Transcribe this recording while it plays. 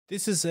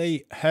This is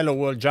a Hello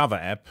World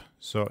Java app,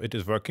 so it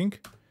is working.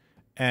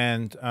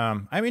 And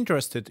I'm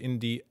interested in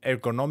the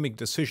ergonomic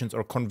decisions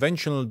or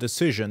conventional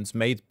decisions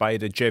made by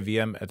the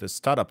JVM at the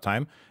startup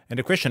time. And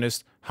the question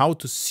is how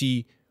to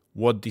see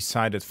what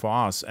decided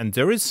for us. And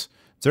there is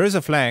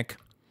a flag,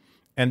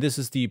 and this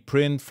is the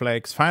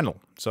PrintFlagsFinal.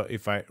 So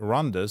if I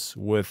run this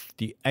with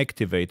the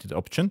activated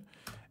option,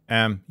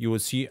 you will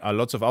see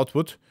lots of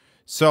output.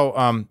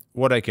 So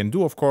what I can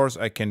do, of course,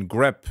 I can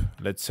grab,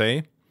 let's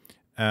say,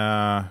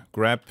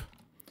 grab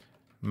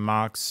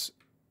max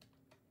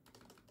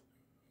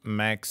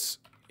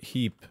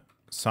heap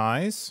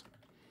size,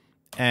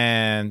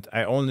 and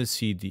I only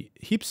see the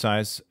heap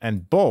size,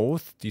 and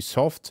both the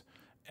soft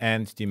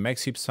and the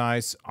max heap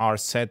size are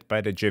set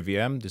by the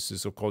JVM. This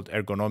is so-called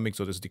ergonomics,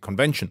 so this is the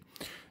convention.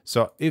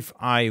 So if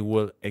I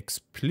will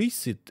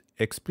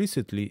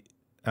explicitly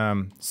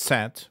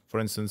set, for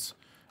instance,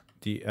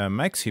 the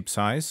max heap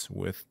size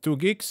with 2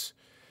 gigs,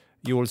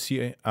 you will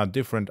see a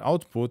different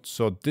output.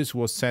 So this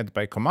was set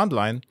by command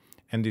line,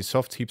 and the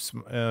soft heap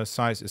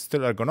size is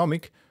still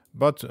ergonomic,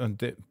 but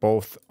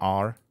both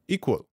are equal.